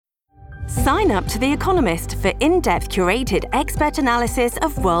Sign up to The Economist for in-depth curated expert analysis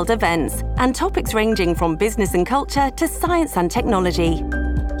of world events and topics ranging from business and culture to science and technology.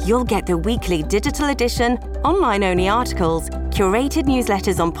 You'll get the weekly digital edition, online-only articles, curated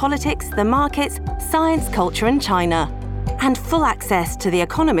newsletters on politics, the markets, science, culture and China, and full access to The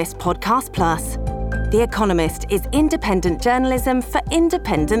Economist Podcast Plus. The Economist is independent journalism for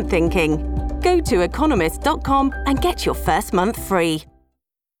independent thinking. Go to economist.com and get your first month free.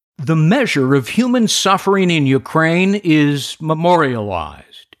 The measure of human suffering in Ukraine is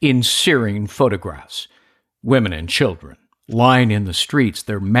memorialized in searing photographs. Women and children lying in the streets,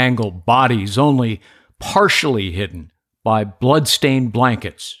 their mangled bodies only partially hidden by blood-stained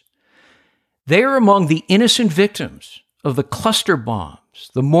blankets. They are among the innocent victims of the cluster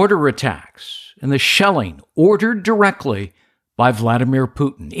bombs, the mortar attacks, and the shelling ordered directly by Vladimir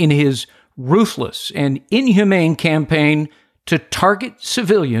Putin in his ruthless and inhumane campaign to target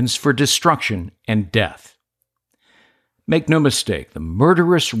civilians for destruction and death. Make no mistake, the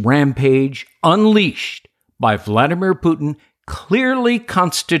murderous rampage unleashed by Vladimir Putin clearly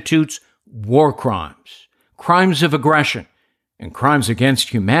constitutes war crimes, crimes of aggression, and crimes against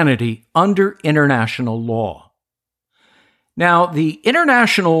humanity under international law. Now, the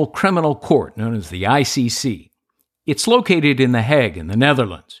International Criminal Court, known as the ICC, it's located in The Hague in the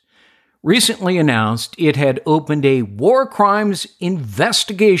Netherlands, recently announced it had opened a war crimes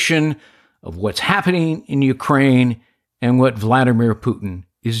investigation of what's happening in Ukraine and what Vladimir Putin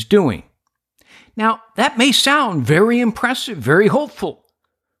is doing. Now, that may sound very impressive, very hopeful,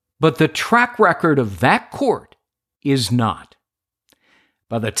 but the track record of that court is not.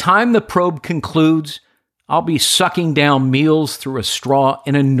 By the time the probe concludes, I'll be sucking down meals through a straw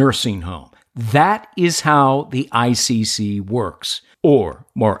in a nursing home. That is how the ICC works. Or,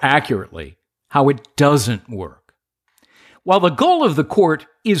 more accurately, how it doesn't work. While the goal of the court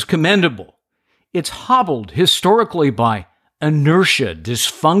is commendable, it's hobbled historically by inertia,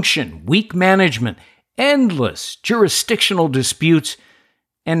 dysfunction, weak management, endless jurisdictional disputes,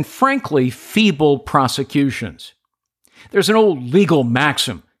 and frankly, feeble prosecutions. There's an old legal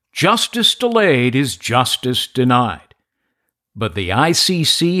maxim, justice delayed is justice denied. But the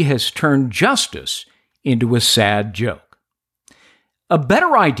ICC has turned justice into a sad joke. A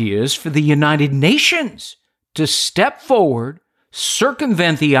better idea is for the United Nations to step forward,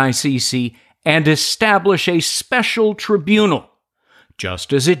 circumvent the ICC, and establish a special tribunal,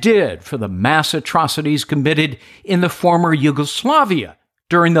 just as it did for the mass atrocities committed in the former Yugoslavia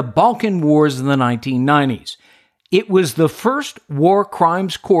during the Balkan Wars in the 1990s. It was the first war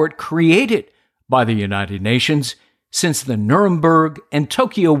crimes court created by the United Nations since the Nuremberg and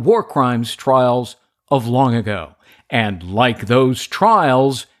Tokyo war crimes trials of long ago. And like those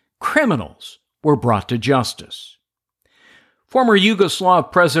trials, criminals were brought to justice. Former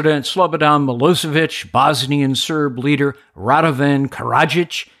Yugoslav President Slobodan Milosevic, Bosnian Serb leader Radovan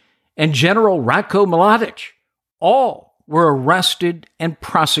Karadzic, and General Ratko Mladic all were arrested and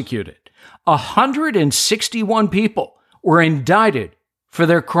prosecuted. 161 people were indicted for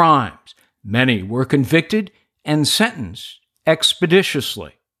their crimes. Many were convicted and sentenced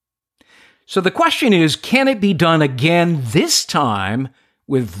expeditiously. So the question is, can it be done again, this time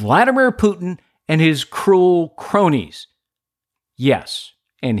with Vladimir Putin and his cruel cronies? Yes,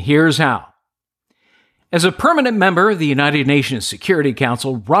 and here's how. As a permanent member of the United Nations Security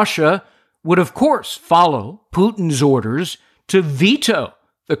Council, Russia would of course follow Putin's orders to veto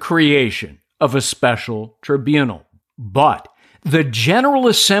the creation of a special tribunal. But the General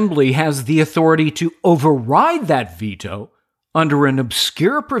Assembly has the authority to override that veto under an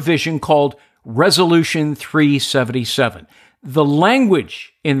obscure provision called Resolution 377. The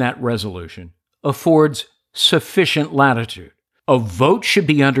language in that resolution affords sufficient latitude. A vote should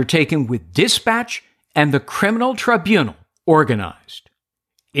be undertaken with dispatch and the criminal tribunal organized.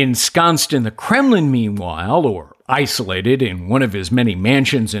 Ensconced in the Kremlin, meanwhile, or isolated in one of his many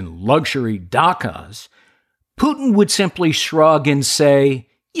mansions in luxury Dhakas, Putin would simply shrug and say,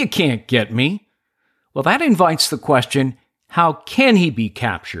 "You can't get me." Well, that invites the question, how can he be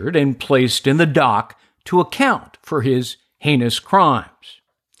captured and placed in the dock to account for his heinous crimes?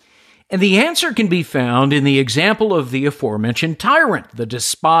 And the answer can be found in the example of the aforementioned tyrant, the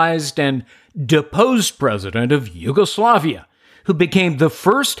despised and deposed president of Yugoslavia, who became the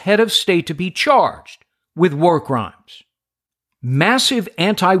first head of state to be charged with war crimes. Massive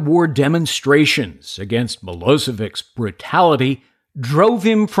anti-war demonstrations against Milosevic's brutality drove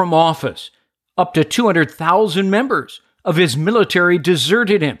him from office. Up to 200,000 members of his military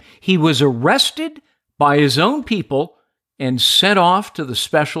deserted him. He was arrested by his own people and sent off to the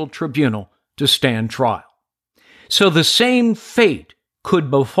special tribunal to stand trial. So the same fate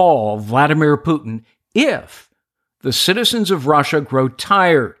could befall Vladimir Putin if the citizens of Russia grow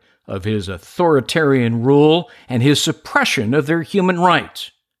tired of his authoritarian rule and his suppression of their human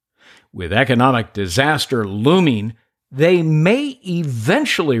rights. With economic disaster looming, they may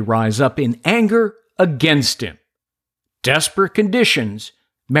eventually rise up in anger against him. Desperate conditions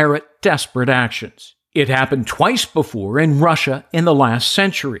merit desperate actions. It happened twice before in Russia in the last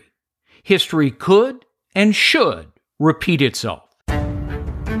century. History could and should repeat itself.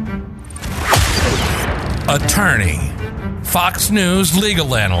 Attorney, Fox News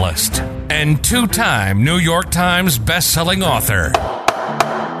legal analyst, and two-time New York Times best-selling author.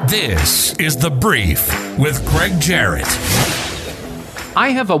 This is The Brief with Greg Jarrett.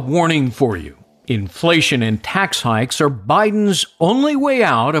 I have a warning for you. Inflation and tax hikes are Biden's only way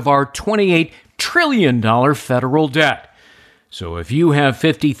out of our $28 trillion federal debt. So if you have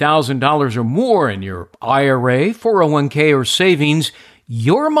 $50,000 or more in your IRA, 401k, or savings,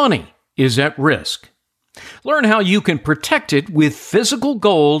 your money is at risk. Learn how you can protect it with physical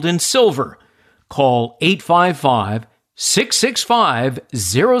gold and silver. Call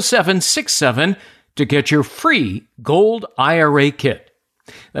 855-665-0767 to get your free gold IRA kit.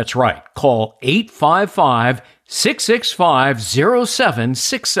 That's right. Call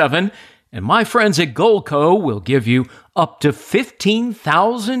 855-665-0767, and my friends at Goldco will give you up to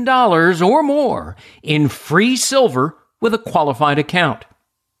 $15,000 or more in free silver with a qualified account.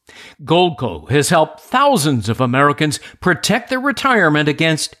 Goldco has helped thousands of Americans protect their retirement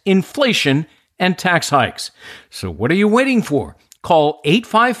against inflation and tax hikes. So what are you waiting for? Call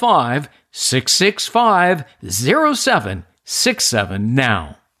 855-665-0767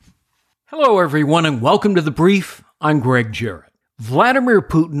 now. Hello, everyone, and welcome to The Brief. I'm Greg Jarrett. Vladimir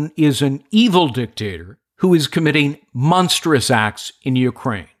Putin is an evil dictator who is committing monstrous acts in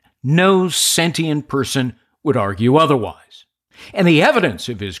Ukraine. No sentient person would argue otherwise. And the evidence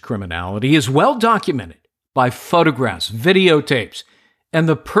of his criminality is well documented by photographs, videotapes, and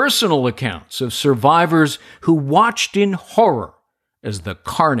the personal accounts of survivors who watched in horror as the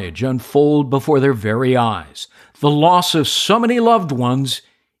carnage unfolded before their very eyes. The loss of so many loved ones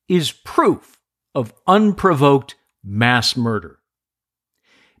is proof of unprovoked mass murder.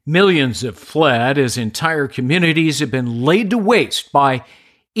 Millions have fled as entire communities have been laid to waste by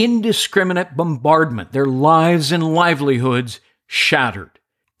indiscriminate bombardment, their lives and livelihoods shattered.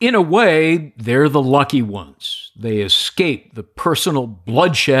 In a way, they're the lucky ones. They escaped the personal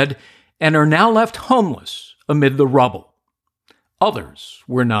bloodshed and are now left homeless amid the rubble. Others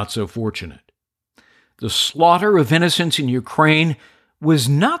were not so fortunate. The slaughter of innocents in Ukraine was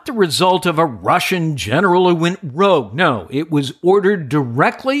not the result of a Russian general who went rogue. No, it was ordered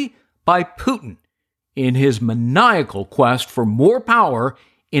directly by Putin in his maniacal quest for more power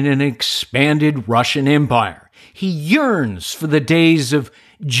in an expanded Russian empire. He yearns for the days of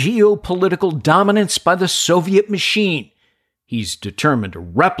geopolitical dominance by the Soviet machine. He's determined to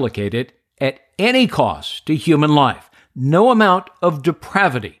replicate it at any cost to human life. No amount of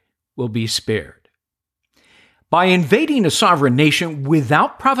depravity will be spared. By invading a sovereign nation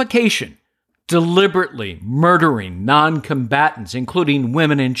without provocation, deliberately murdering non-combatants, including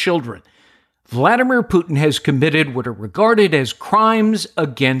women and children, Vladimir Putin has committed what are regarded as crimes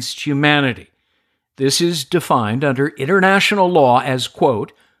against humanity. This is defined under international law as,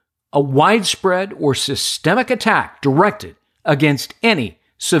 quote, a widespread or systemic attack directed against any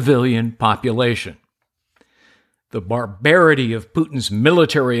civilian population. The barbarity of Putin's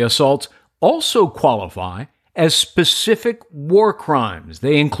military assaults also qualify as specific war crimes.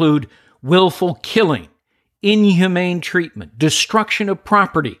 They include willful killing, inhumane treatment, destruction of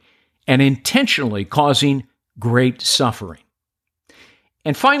property, and intentionally causing great suffering.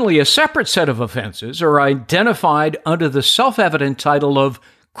 And finally, a separate set of offenses are identified under the self-evident title of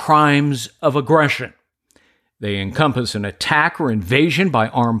crimes of aggression. They encompass an attack or invasion by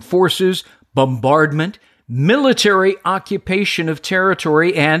armed forces, bombardment, military occupation of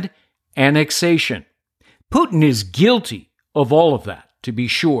territory, and annexation. Putin is guilty of all of that, to be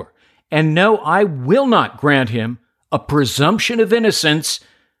sure. And no, I will not grant him a presumption of innocence,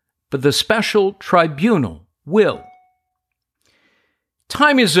 but the special tribunal will.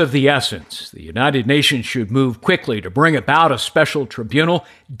 Time is of the essence. The United Nations should move quickly to bring about a special tribunal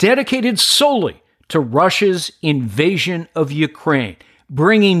dedicated solely to Russia's invasion of Ukraine.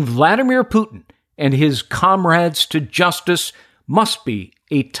 Bringing Vladimir Putin and his comrades to justice must be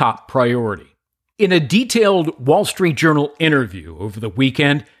a top priority. In a detailed Wall Street Journal interview over the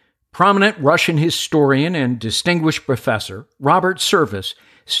weekend, prominent Russian historian and distinguished professor Robert Service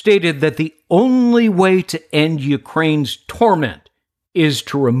stated that the only way to end Ukraine's torment is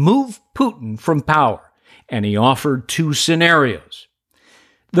to remove Putin from power, and he offered two scenarios.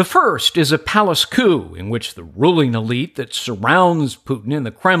 The first is a palace coup in which the ruling elite that surrounds Putin in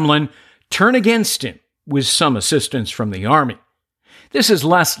the Kremlin turn against him with some assistance from the army. This is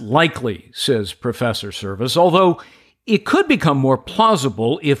less likely, says Professor Service, although it could become more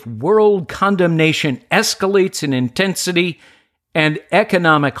plausible if world condemnation escalates in intensity and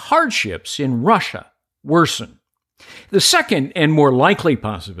economic hardships in Russia worsen. The second and more likely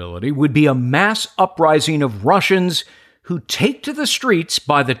possibility would be a mass uprising of Russians who take to the streets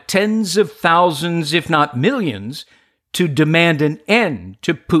by the tens of thousands, if not millions, to demand an end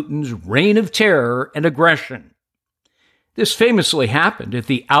to Putin's reign of terror and aggression. This famously happened at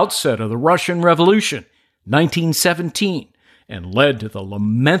the outset of the Russian Revolution, 1917, and led to the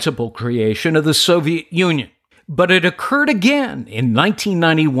lamentable creation of the Soviet Union. But it occurred again in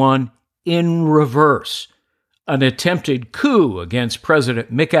 1991 in reverse. An attempted coup against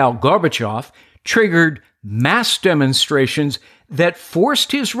President Mikhail Gorbachev triggered mass demonstrations that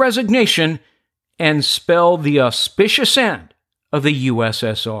forced his resignation and spelled the auspicious end of the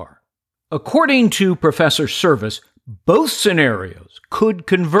USSR. According to Professor Service, both scenarios could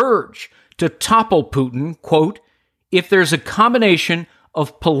converge to topple Putin, quote, if there's a combination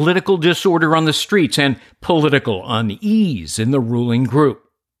of political disorder on the streets and political unease in the ruling group.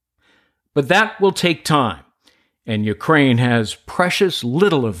 But that will take time, and Ukraine has precious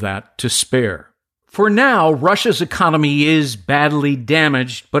little of that to spare. For now, Russia's economy is badly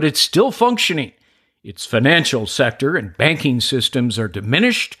damaged, but it's still functioning. Its financial sector and banking systems are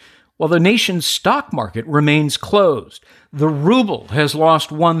diminished, while the nation's stock market remains closed. The ruble has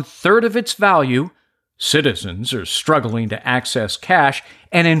lost 1/3 of its value, citizens are struggling to access cash,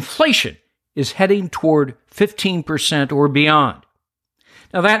 and inflation is heading toward 15% or beyond.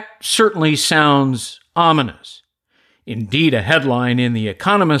 Now that certainly sounds ominous. Indeed, a headline in The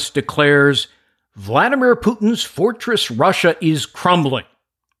Economist declares, Vladimir Putin's fortress Russia is crumbling.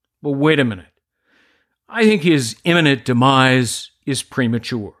 But wait a minute. I think his imminent demise is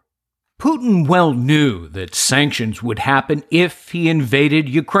premature. Putin well knew that sanctions would happen if he invaded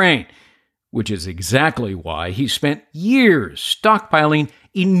Ukraine, which is exactly why he spent years stockpiling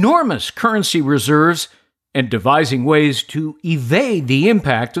enormous currency reserves and devising ways to evade the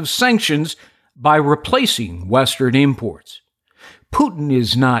impact of sanctions by replacing Western imports. Putin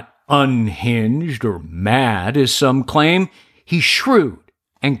is not unhinged or mad, as some claim. He's shrewd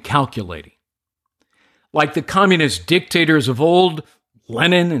and calculating. Like the communist dictators of old,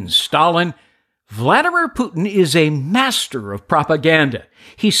 Lenin and Stalin, Vladimir Putin is a master of propaganda.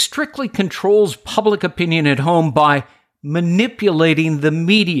 He strictly controls public opinion at home by manipulating the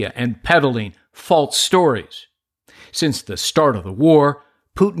media and peddling false stories. Since the start of the war,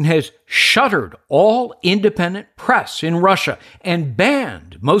 Putin has shuttered all independent press in Russia and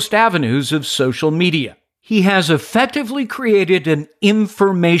banned most avenues of social media. He has effectively created an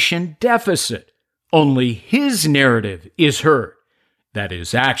information deficit. Only his narrative is heard, that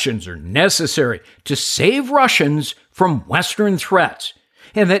his actions are necessary to save Russians from Western threats,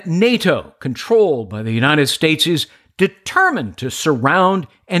 and that NATO, controlled by the United States, is determined to surround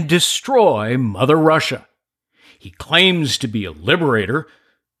and destroy Mother Russia. He claims to be a liberator,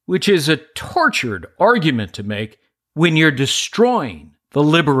 which is a tortured argument to make when you're destroying the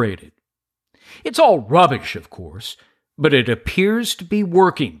liberated. It's all rubbish, of course, but it appears to be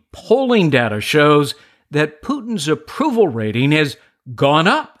working. Polling data shows that Putin's approval rating has gone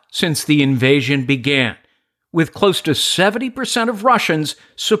up since the invasion began, with close to 70% of Russians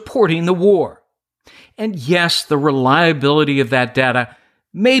supporting the war. And yes, the reliability of that data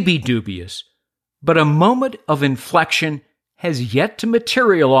may be dubious, but a moment of inflection has yet to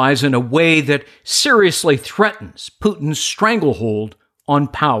materialize in a way that seriously threatens Putin's stranglehold on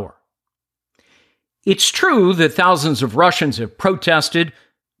power. It's true that thousands of Russians have protested,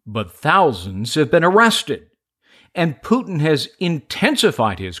 but thousands have been arrested. And Putin has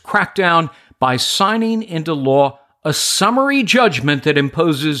intensified his crackdown by signing into law a summary judgment that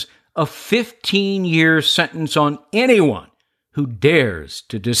imposes a 15-year sentence on anyone who dares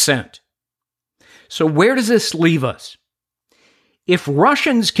to dissent. So where does this leave us? If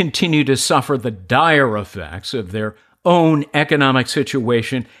Russians continue to suffer the dire effects of their own economic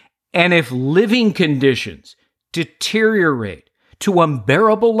situation, and if living conditions deteriorate to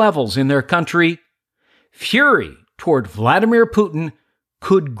unbearable levels in their country, fury toward Vladimir Putin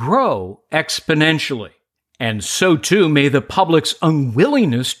could grow exponentially. And so too may the public's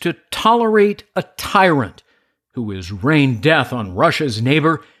unwillingness to tolerate a tyrant who has rained death on Russia's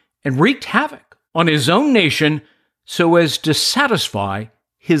neighbor and wreaked havoc on his own nation so as to satisfy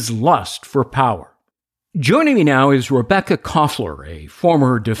his lust for power. Joining me now is Rebecca Koffler, a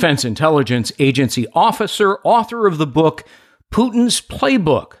former Defense Intelligence Agency officer, author of the book Putin's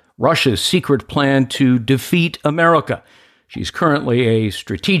Playbook, Russia's secret plan to defeat America. She's currently a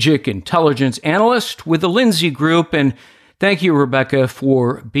strategic intelligence analyst with the Lindsay Group. And thank you, Rebecca,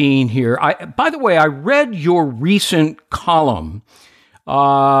 for being here. By the way, I read your recent column,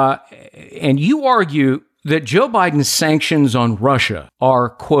 and you argue that Joe Biden's sanctions on Russia are,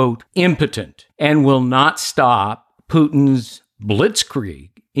 quote, impotent and will not stop Putin's blitzkrieg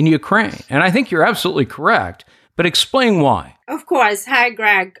in Ukraine. And I think you're absolutely correct. But explain why. Of course. Hi,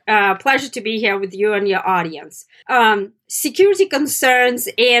 Greg. Pleasure to be here with you and your audience. Security concerns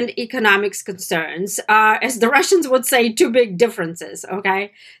and economics concerns are, as the Russians would say, two big differences,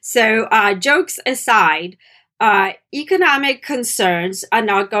 okay? So jokes aside, economic concerns are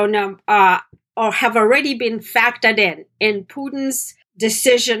not going to, or have already been factored in Putin's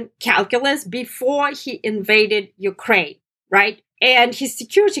decision calculus before he invaded Ukraine, right? And his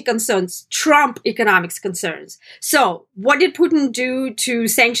security concerns trump economics concerns. So what did Putin do to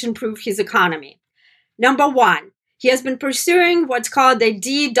sanction-proof his economy? Number one, he has been pursuing what's called the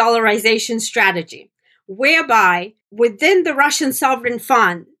de-dollarization strategy, whereby within the Russian sovereign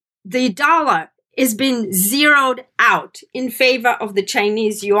fund, the dollar is being zeroed out in favor of the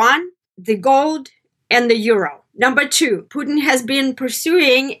Chinese yuan, the gold, and the euro. Number two, Putin has been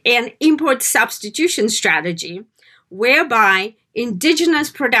pursuing an import substitution strategy, whereby indigenous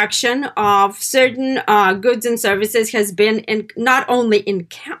production of certain goods and services has been not only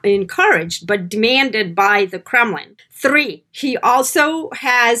encouraged, but demanded by the Kremlin. Three, he also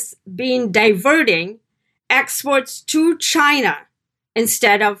has been diverting exports to China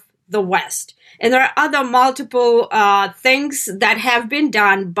instead of the West. And there are other multiple things that have been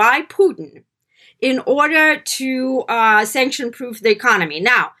done by Putin in order to sanction-proof the economy.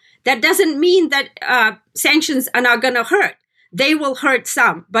 Now, that doesn't mean that sanctions are not going to hurt. They will hurt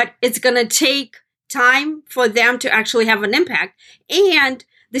some, but it's going to take time for them to actually have an impact. And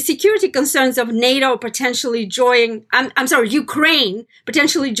the security concerns of NATO potentially joining, Ukraine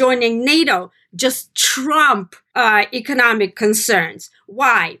potentially joining NATO just trump economic concerns.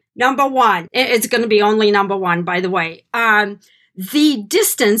 Why? Number one, it's going to be only number one, by the way. The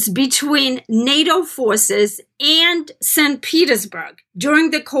distance between NATO forces and St. Petersburg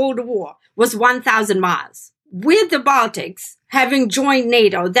during the Cold War was 1,000 miles. With the Baltics having joined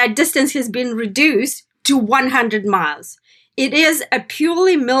NATO, that distance has been reduced to 100 miles. It is a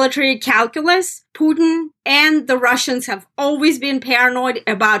purely military calculus. Putin and the Russians have always been paranoid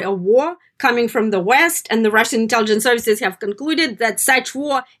about a war coming from the West, and the Russian intelligence services have concluded that such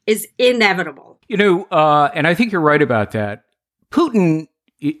war is inevitable. And I think you're right about that. Putin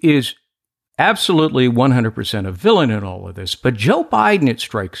is absolutely 100% a villain in all of this, but Joe Biden, it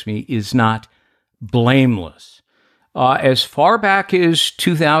strikes me, is not blameless. As far back as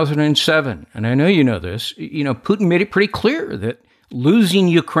 2007, and I know you know this, Putin made it pretty clear that losing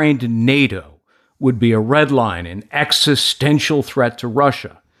Ukraine to NATO would be a red line, an existential threat to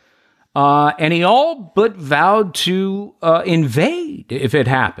Russia. And he all but vowed to invade if it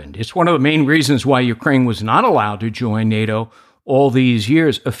happened. It's one of the main reasons why Ukraine was not allowed to join NATO all these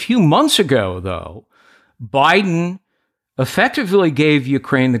years. A few months ago, though, Biden effectively gave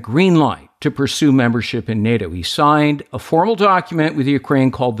Ukraine the green light to pursue membership in NATO. He signed a formal document with Ukraine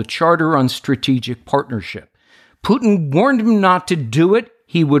called the Charter on Strategic Partnership. Putin warned him not to do it.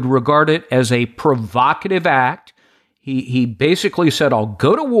 He would regard it as a provocative act. He basically said, I'll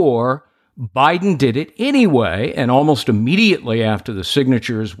go to war. Biden did it anyway, and almost immediately after the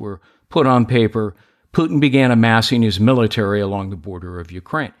signatures were put on paper, Putin began amassing his military along the border of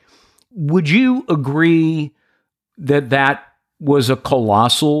Ukraine. Would you agree that that was a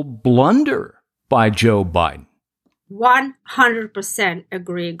colossal blunder by Joe Biden? 100%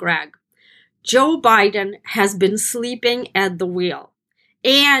 agree, Greg. Joe Biden has been sleeping at the wheel.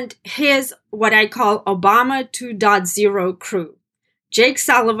 And his, what I call Obama 2.0 crew, Jake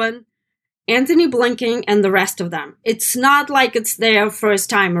Sullivan, Anthony Blinken, and the rest of them. It's not like it's their first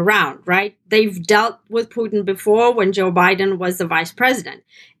time around, right? They've dealt with Putin before when Joe Biden was the vice president.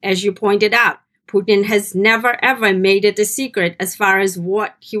 As you pointed out, Putin has never, ever made it a secret as far as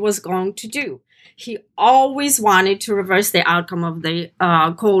what he was going to do. He always wanted to reverse the outcome of the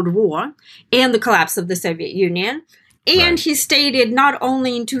Cold War and the collapse of the Soviet Union. And he stated not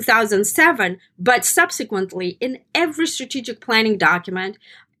only in 2007, but subsequently in every strategic planning document,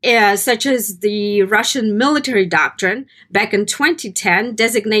 such as the Russian military doctrine back in 2010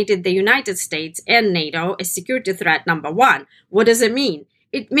 designated the United States and NATO as security threat number one. What does it mean?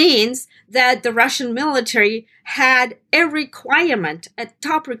 It means that the Russian military had a requirement, a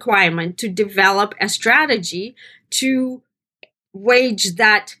top requirement, to develop a strategy to wage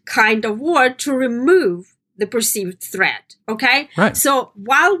that kind of war to remove the perceived threat. Okay? Right. So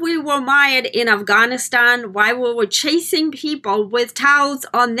while we were mired in Afghanistan, while we were chasing people with towels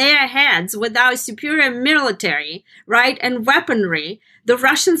on their heads with our superior military, right, and weaponry, the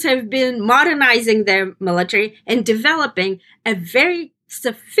Russians have been modernizing their military and developing a very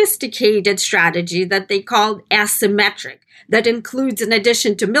sophisticated strategy that they called asymmetric, that includes, in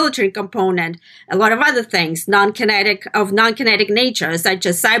addition to military component, a lot of other things, non-kinetic nature, such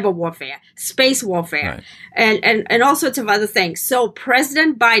as cyber warfare, space warfare, right, and all sorts of other things. So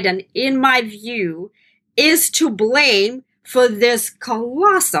President Biden, in my view, is to blame for this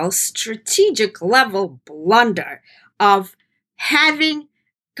colossal strategic level blunder of having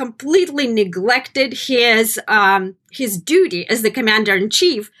completely neglected his duty as the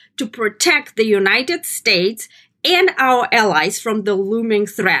commander-in-chief to protect the United States and our allies from the looming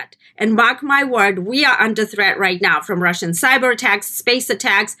threat. And mark my word, we are under threat right now from Russian cyber attacks, space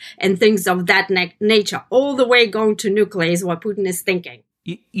attacks, and things of that nature, all the way going to nuclear is what Putin is thinking.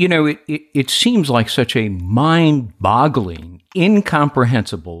 You know, it seems like such a mind-boggling,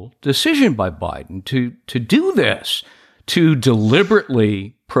 incomprehensible decision by Biden to do this, to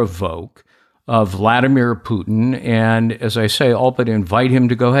deliberately provoke Vladimir Putin and, as I say, all but invite him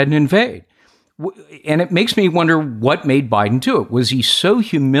to go ahead and invade. And it makes me wonder what made Biden do it. Was he so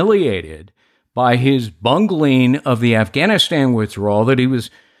humiliated by his bungling of the Afghanistan withdrawal that he was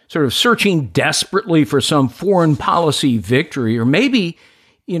sort of searching desperately for some foreign policy victory? Or maybe,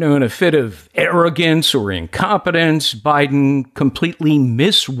 you know, in a fit of arrogance or incompetence, Biden completely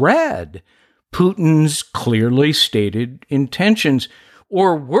misread Putin's clearly stated intentions.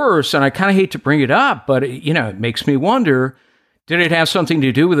 Or worse, and I kind of hate to bring it up, but, you know, it makes me wonder, did it have something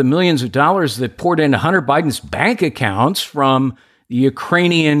to do with the millions of dollars that poured into Hunter Biden's bank accounts from the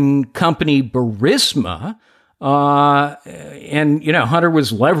Ukrainian company Burisma? And, you know, Hunter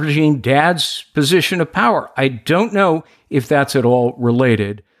was leveraging dad's position of power. I don't know if that's at all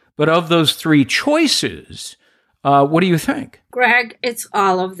related, but of those three choices, what do you think? Greg, it's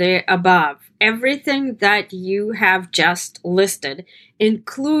all of the above. Everything that you have just listed,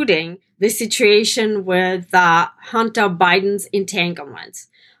 including the situation with Hunter Biden's entanglements.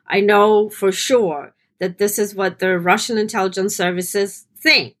 I know for sure that this is what the Russian intelligence services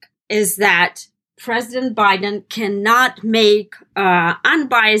think, is that President Biden cannot make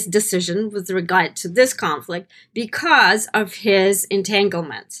unbiased decision with regard to this conflict because of his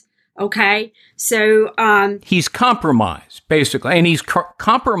entanglements. Okay, so he's compromised, basically, and he's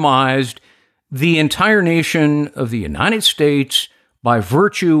compromised the entire nation of the United States by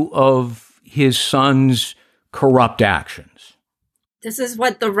virtue of his son's corrupt actions. This is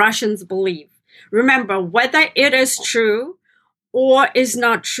what the Russians believe. Remember, whether it is true or is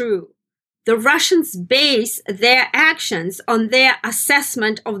not true, the Russians base their actions on their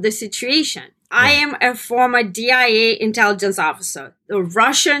assessment of the situation. I am a former DIA intelligence officer. The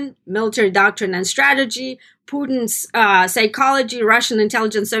Russian military doctrine and strategy, Putin's psychology, Russian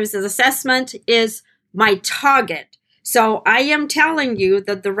intelligence services assessment is my target. So I am telling you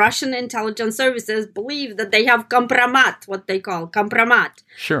that the Russian intelligence services believe that they have compromat, what they call compromat,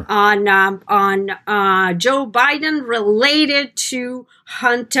 sure, on Joe Biden related to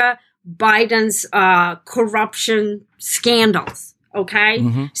Hunter Biden's corruption scandals. Okay,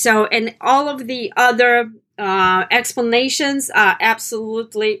 mm-hmm. So, and all of the other explanations are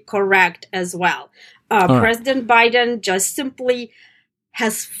absolutely correct as well. President Biden just simply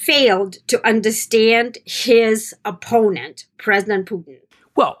has failed to understand his opponent, President Putin.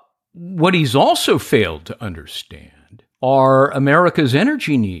 Well, what he's also failed to understand are America's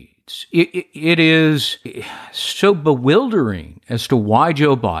energy needs. It is so bewildering as to why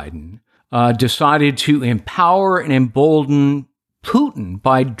Joe Biden decided to empower and embolden Putin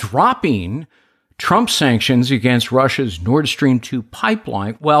by dropping Trump sanctions against Russia's Nord Stream 2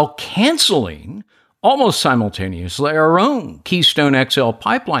 pipeline while canceling almost simultaneously our own Keystone XL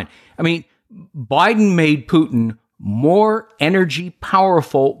pipeline. I mean, Biden made Putin more energy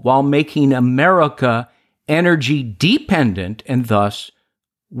powerful while making America energy dependent and thus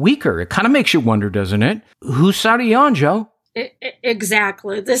weaker. It kind of makes you wonder, doesn't it? Whose side are you on, Joe?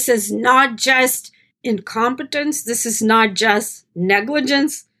 Exactly. This is not just incompetence. This is not just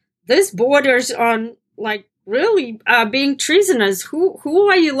negligence. This borders on, like, really being treasonous. Who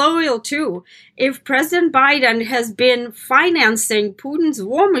are you loyal to? If President Biden has been financing Putin's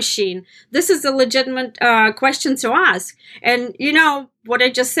war machine, this is a legitimate question to ask. And, you know, what I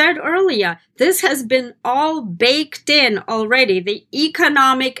just said earlier, this has been all baked in already. The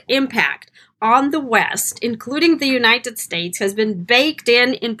economic impact on the West, including the United States, has been baked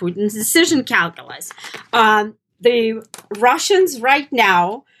in Putin's decision calculus. The Russians right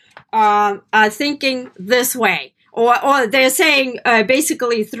now are thinking this way, or they're saying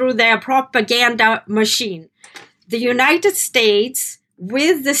basically through their propaganda machine, the United States,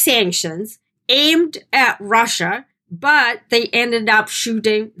 with the sanctions, aimed at Russia, but they ended up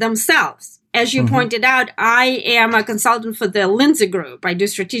shooting themselves. As you pointed out, I am a consultant for the Lindsay Group. I do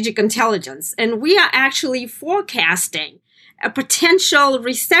strategic intelligence, and we are actually forecasting a potential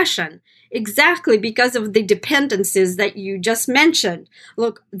recession exactly because of the dependencies that you just mentioned.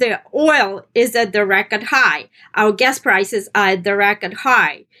 Look, the oil is at the record high. Our gas prices are at the record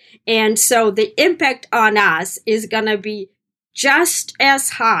high. And so the impact on us is going to be just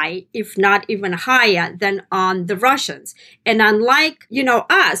as high, if not even higher, than on the Russians. And unlike,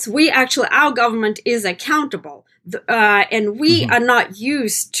 us, our government is accountable. And we are not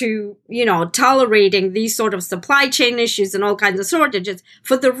used to, tolerating these sort of supply chain issues and all kinds of shortages.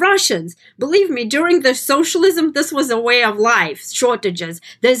 For the Russians, believe me, during the socialism, this was a way of life, shortages.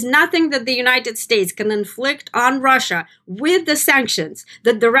 There's nothing that the United States can inflict on Russia with the sanctions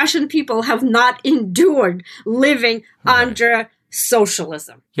that the Russian people have not endured living under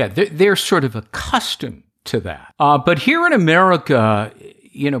socialism. Yeah, they're sort of accustomed to that. But here in America,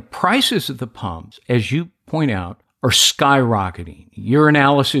 prices at the pumps, as you point out, are skyrocketing. Your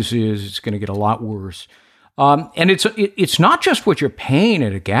analysis is it's going to get a lot worse. And it's not just what you're paying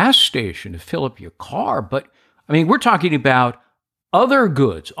at a gas station to fill up your car, but we're talking about other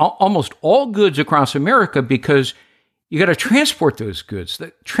goods, almost all goods across America, because you got to transport those goods.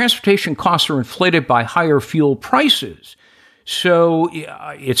 The transportation costs are inflated by higher fuel prices. So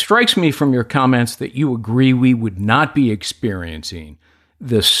it strikes me from your comments that you agree we would not be experiencing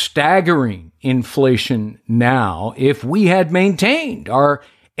the staggering inflation now if we had maintained our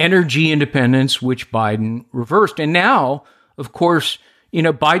energy independence, which Biden reversed. And now, of course,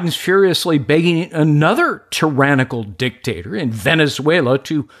 Biden's furiously begging another tyrannical dictator in Venezuela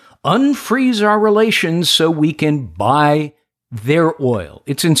to unfreeze our relations so we can buy their oil.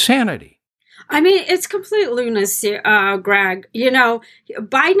 It's insanity. It's complete lunacy, Greg.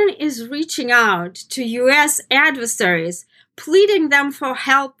 Biden is reaching out to U.S. adversaries, pleading them for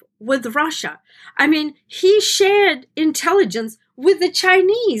help with Russia. He shared intelligence with the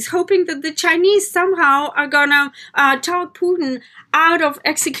Chinese, hoping that the Chinese somehow are going to talk Putin out of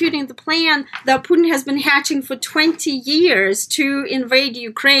executing the plan that Putin has been hatching for 20 years to invade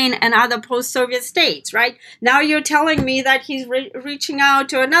Ukraine and other post-Soviet states, right? Now you're telling me that he's reaching out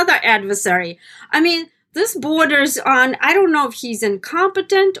to another adversary. This borders on, I don't know if he's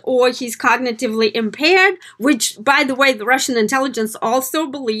incompetent or he's cognitively impaired, which, by the way, the Russian intelligence also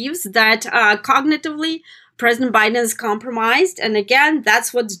believes that cognitively President Biden is compromised. And again,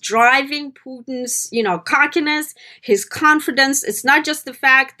 that's what's driving Putin's, cockiness, his confidence. It's not just the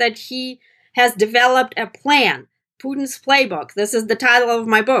fact that he has developed a plan, Putin's playbook. This is the title of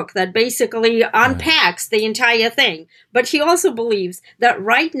my book that basically unpacks the entire thing. But he also believes that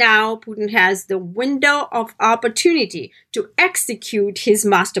right now Putin has the window of opportunity to execute his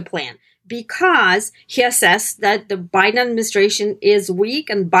master plan, because he assessed that the Biden administration is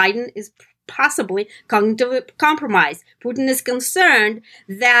weak and Biden is possibly cognitively compromised. Putin is concerned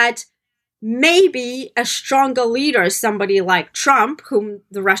that maybe a stronger leader, somebody like Trump, whom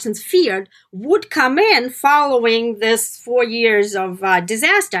the Russians feared, would come in following this 4 years of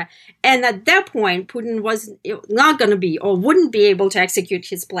disaster. And at that point, Putin was not going to be or wouldn't be able to execute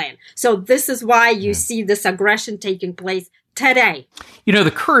his plan. So this is why you see this aggression taking place today.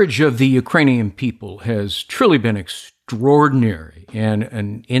 The courage of the Ukrainian people has truly been extraordinary and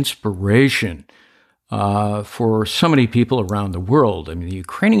an inspiration for so many people around the world. The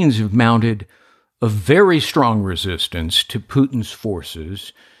Ukrainians have mounted a very strong resistance to Putin's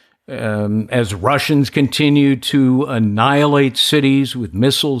forces as Russians continue to annihilate cities with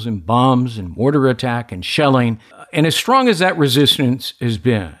missiles and bombs and mortar attack and shelling. And as strong as that resistance has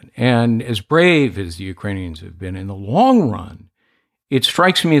been, and as brave as the Ukrainians have been in the long run, it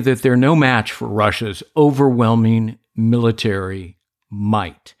strikes me that they're no match for Russia's overwhelming military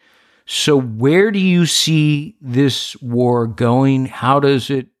might. So where do you see this war going? How does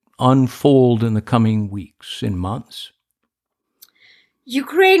it unfold in the coming weeks and months?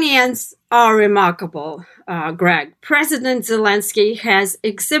 Ukrainians are remarkable, Greg. President Zelensky has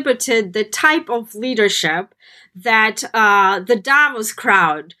exhibited the type of leadership that the Davos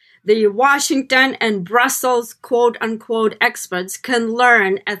crowd, the Washington and Brussels quote-unquote experts can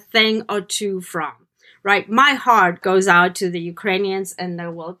learn a thing or two from. Right, my heart goes out to the Ukrainians and their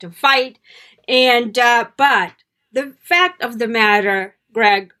will to fight, but the fact of the matter,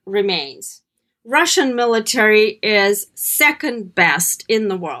 Greg, remains: Russian military is second best in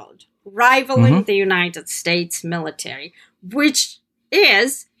the world, rivaling the United States military, which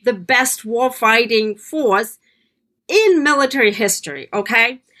is the best warfighting force in military history,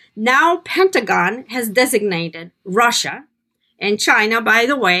 okay? Now Pentagon has designated Russia and China, by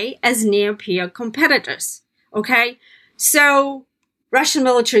the way, as near-peer competitors, okay? So Russian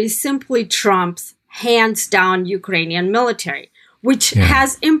military simply trumps, hands down, Ukrainian military, which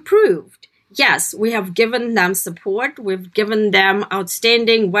has improved. Yes, we have given them support. We've given them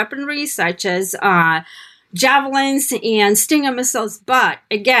outstanding weaponry such as javelins and Stinger missiles. But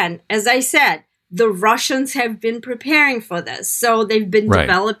again, as I said, the Russians have been preparing for this. So they've been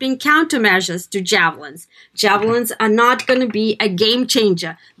developing countermeasures to javelins. Javelins are not going to be a game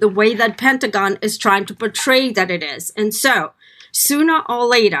changer the way that Pentagon is trying to portray that it is. And so sooner or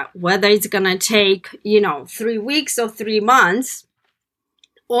later, whether it's going to take, 3 weeks or 3 months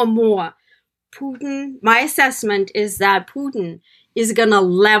or more, Putin, my assessment is that Putin is going to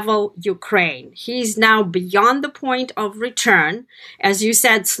level Ukraine. He's now beyond the point of return, as you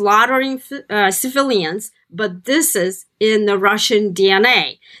said, slaughtering civilians, but this is in the Russian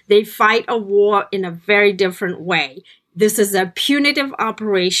DNA. They fight a war in a very different way. This is a punitive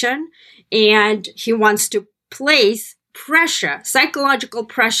operation, and he wants to place pressure, psychological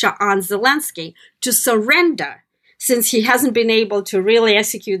pressure on Zelensky to surrender, since he hasn't been able to really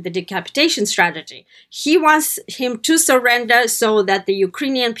execute the decapitation strategy. He wants him to surrender so that the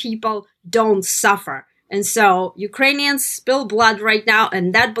Ukrainian people don't suffer. And so Ukrainians spill blood right now,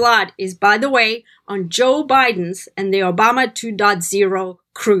 and that blood is, by the way, on Joe Biden's and the Obama 2.0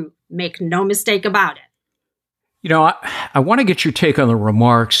 crew. Make no mistake about it. I want to get your take on the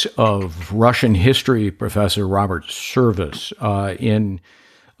remarks of Russian history professor Robert Service in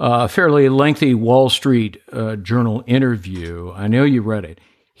a fairly lengthy Wall Street Journal interview. I know you read it.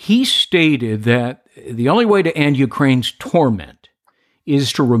 He stated that the only way to end Ukraine's torment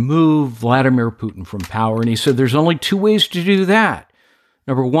is to remove Vladimir Putin from power. And he said there's only 2 ways to do that.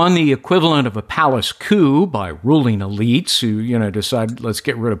 Number one, the equivalent of a palace coup by ruling elites who, decide let's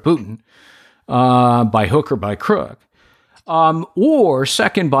get rid of Putin by hook or by crook. Or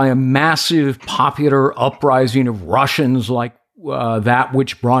second, by a massive popular uprising of Russians like that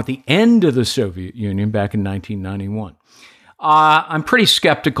which brought the end of the Soviet Union back in 1991. I'm pretty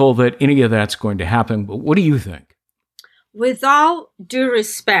skeptical that any of that's going to happen, but what do you think? With all due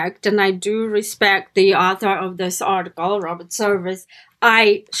respect, and I do respect the author of this article, Robert Service,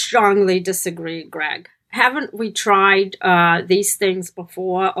 I strongly disagree, Greg. Haven't we tried these things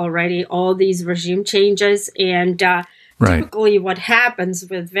before already, all these regime changes? And typically what happens,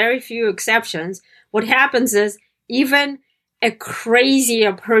 with very few exceptions, what happens is even a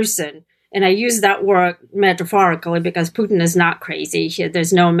crazier person, and I use that word metaphorically because Putin is not crazy.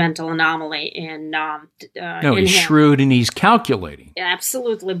 There's no mental anomaly in no, in he's him. Shrewd and he's calculating.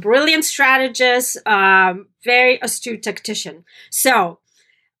 Absolutely. Brilliant strategist, very astute tactician. So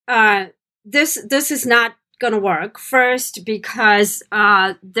this is not going to work. First, because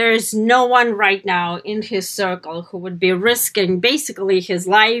there's no one right now in his circle who would be risking basically his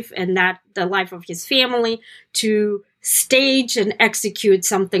life and that the life of his family to stage and execute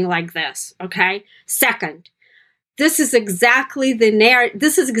something like this. Okay. Second, this is exactly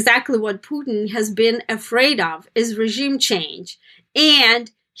this is exactly what Putin has been afraid of, is regime change. And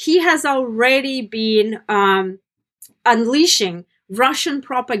he has already been unleashing Russian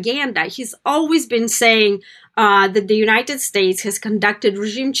propaganda. He's always been saying that the United States has conducted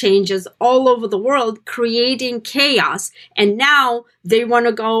regime changes all over the world, creating chaos. And now they want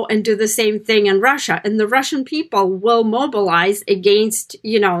to go and do the same thing in Russia. And the Russian people will mobilize against,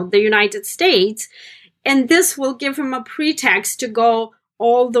 the United States. And this will give him a pretext to go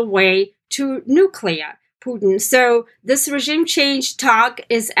all the way to nuclear, Putin. So this regime change talk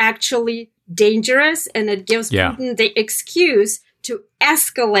is actually dangerous, and it gives Putin the excuse to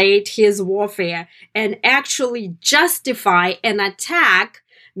escalate his warfare and actually justify an attack,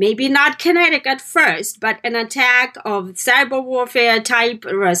 maybe not kinetic at first, but an attack of cyber warfare type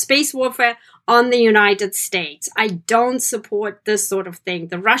or space warfare on the United States. I don't support this sort of thing.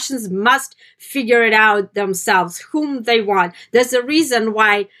 The Russians must figure it out themselves, whom they want. There's a reason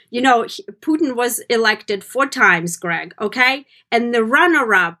why, Putin was elected 4 times, Greg, okay? And the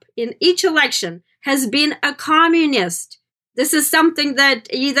runner-up in each election has been a communist. This is something that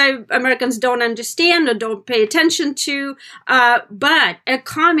either Americans don't understand or don't pay attention to, but a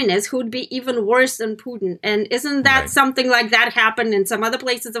communist who would be even worse than Putin. And isn't that something like that happened in some other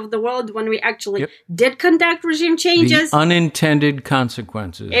places of the world when we actually did conduct regime changes? The unintended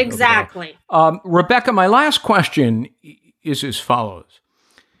consequences. Exactly. Rebecca, my last question is as follows.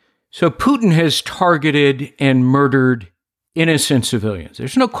 So Putin has targeted and murdered innocent civilians.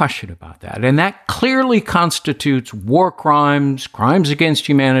 There's no question about that. And that clearly constitutes war crimes, crimes against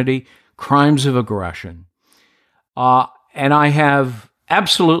humanity, crimes of aggression. And I have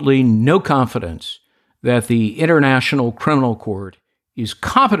absolutely no confidence that the International Criminal Court is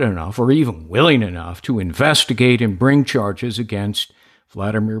competent enough or even willing enough to investigate and bring charges against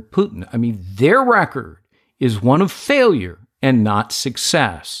Vladimir Putin. I mean, their record is one of failure and not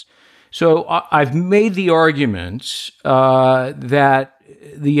success. So I've made the arguments that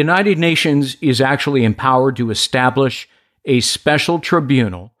the United Nations is actually empowered to establish a special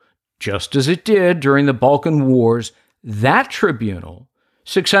tribunal, just as it did during the Balkan Wars. That tribunal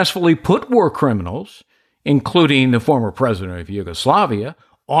successfully put war criminals, including the former president of Yugoslavia,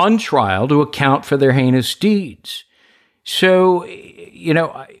 on trial to account for their heinous deeds. So,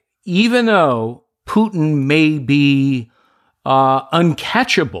 even though Putin may be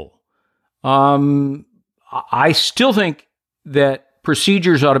uncatchable, I still think that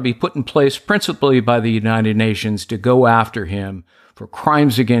procedures ought to be put in place principally by the United Nations to go after him for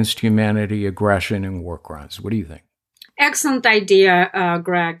crimes against humanity, aggression, and war crimes. What do you think? Excellent idea,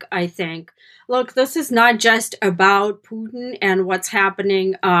 Greg, I think. Look, this is not just about Putin and what's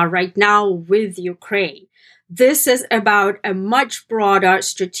happening right now with Ukraine. This is about a much broader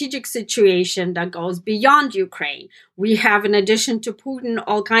strategic situation that goes beyond Ukraine. We have, in addition to Putin,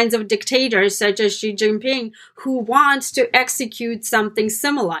 all kinds of dictators such as Xi Jinping who wants to execute something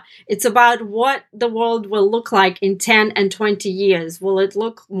similar. It's about what the world will look like in 10 and 20 years. Will it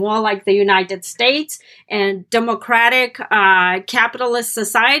look more like the United States and democratic capitalist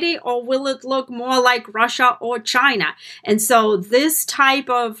society, or will it look more like Russia or China? And so this type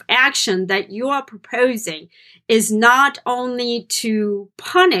of action that you are proposing is not only to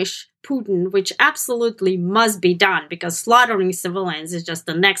punish Putin, which absolutely must be done because slaughtering civilians is just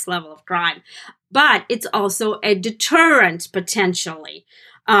the next level of crime, but it's also a deterrent potentially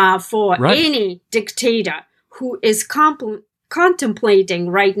for any dictator who is contemplating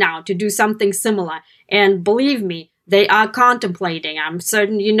right now to do something similar. And believe me, they are contemplating. I'm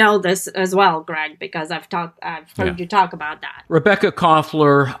certain you know this as well, Greg, because I've heard you talk about that. Rebecca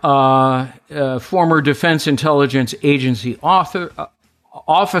Koffler, former Defense Intelligence Agency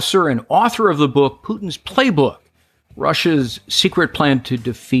officer and author of the book, Putin's Playbook, Russia's Secret Plan to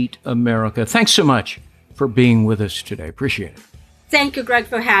Defeat America. Thanks so much for being with us today. Appreciate it. Thank you, Greg,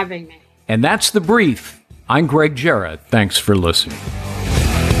 for having me. And that's The Brief. I'm Greg Jarrett. Thanks for listening.